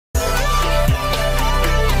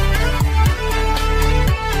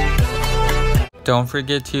Don't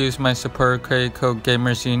forget to use my support credit code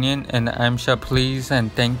GamersUnion and I'm shop please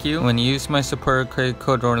and thank you. When you use my support credit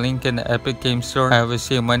code or link in the Epic Game Store, I will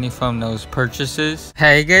receive money from those purchases.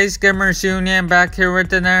 Hey guys, GamersUnion back here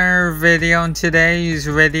with another video, and today's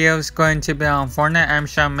video is going to be on Fortnite. I'm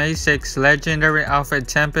shop May 6. Legendary outfit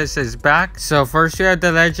Tempest is back. So first we have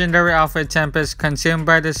the legendary outfit Tempest, consumed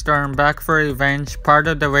by the storm, back for revenge, part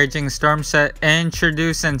of the Raging Storm set,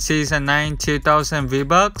 introduced in Season 9, 2000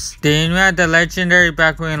 V-Bucks. Then we have the legendary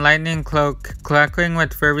Backwing Lightning Cloak, crackling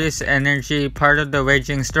with furious energy, part of the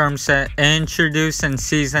Raging Storm set, introduced in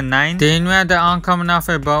Season 9. Then we have the uncommon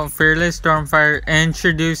outfit Boat, Fearless Stormfire,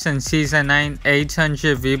 introduced in Season 9,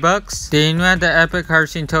 800 V-Bucks. Then we have the epic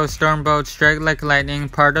Harshing Toe Stormboat, Strike Like Lightning,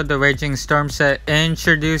 part of the Raging Storm set,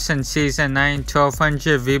 introduced in Season 9,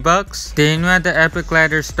 1200 V-Bucks. Then we have the epic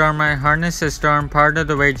Ladder Stormite, Harness the Storm, part of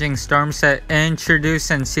the Raging Storm set, introduced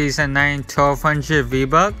in Season 9, 1200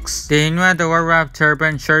 V-Bucks. Then we have the Warwrap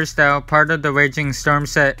Turban Shirt Style, part of the Raging Storm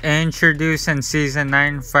set, introduced in Season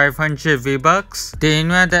 9, 500 V-Bucks. Then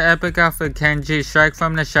we have the epic outfit Kenji, Strike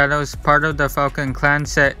from the Shadows, part of the Falcon Clan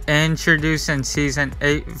set, introduced in Season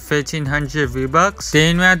 8, 1500 V-Bucks.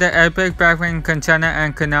 Then we have the epic Backwing Katana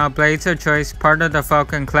and Canal Blades of Choice, part of the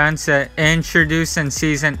Falcon Clan set, introduced in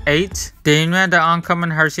Season 8. Then we have the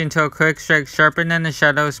uncommon Harshing Toe Quick Strike, Sharpened in the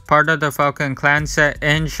Shadows, part of the Falcon Clan set,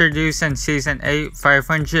 introduced in Season 8,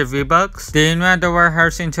 500 V-Bucks. Then we have the War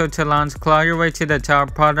Harshing Toe Talons, Claw Your Way to the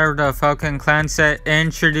Top, part of the Falcon Clan set,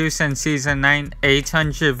 introduced in Season 9,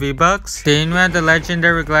 800 V-Bucks. Then we have the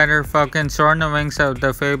legendary Glider Falcon, Soar on the Wings of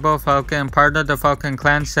the Fable Falcon, part of the Falcon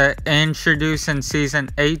Clan set, introduced in Season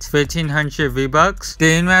 8, 1500 V-Bucks.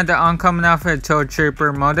 Then we have the uncommon outfit Toe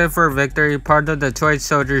Trooper, Motive for Victory, part of the Toy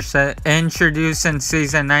Soldier set, introduced in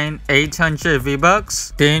Season 9, 800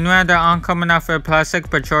 V-Bucks. Then we have the uncommon outfit Plastic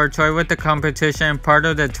Patrol, Toy with the Competition, part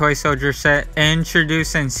of the Toy Soldier set,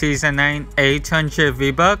 introduced in Season 9, 800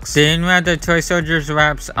 V-Bucks. Then we have the Toy Soldiers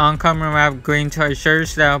Wraps, uncommon wrap Green Toy Shirt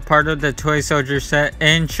Style, part of the Toy Soldier set,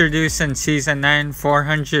 introduced in Season 9,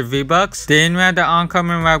 400 V-Bucks. Then we have the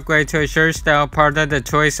uncommon wrap Grey Toy Shirt Style, part of the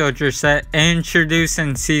Toy Soldier set, introduced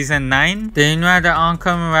in Season 9. Then we have the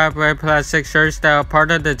uncommon wrap Red Plastic Shirt Style,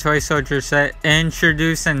 part of the Toy Soldier set,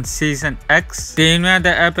 introduced in Season X. Then we have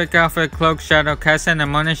the epic outfit Cloak Shadow, Cast and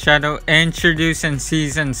Amona Shadow, introduced in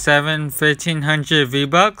Season 7, 1500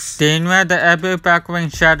 V-Bucks. Then we have the epic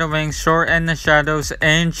Backwing Shadow Wing, Short in the Shadows,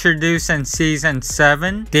 introduced in Season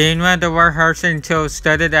 7. Then we have the War Harshing Toe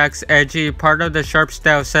Studded Axe Edgy, part of the Sharp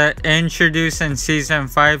Style set, introduced in Season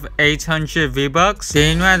 5, 800 V-Bucks.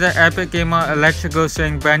 Then we have the epic Emo Electrical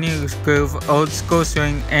Swing, Brand New Groove, Old School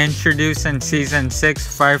Swing, introduced in Season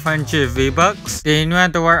 6, 500 V-Bucks. Then we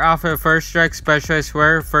have the War Outfit First Strike Specialist,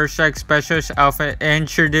 War First Strike Specialist outfit,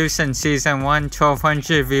 introduced in Season 1,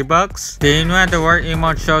 1200 V-Bucks. Then we have the War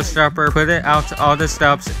Emote Showstopper, Put It Out All the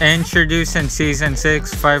Stops, introduced in Season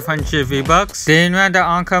 6, 500 V-Bucks. Then we have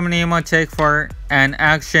the uncommon Emote Take for an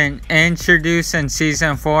Action, introduced in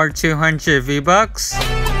Season 4, 200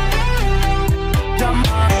 V-Bucks.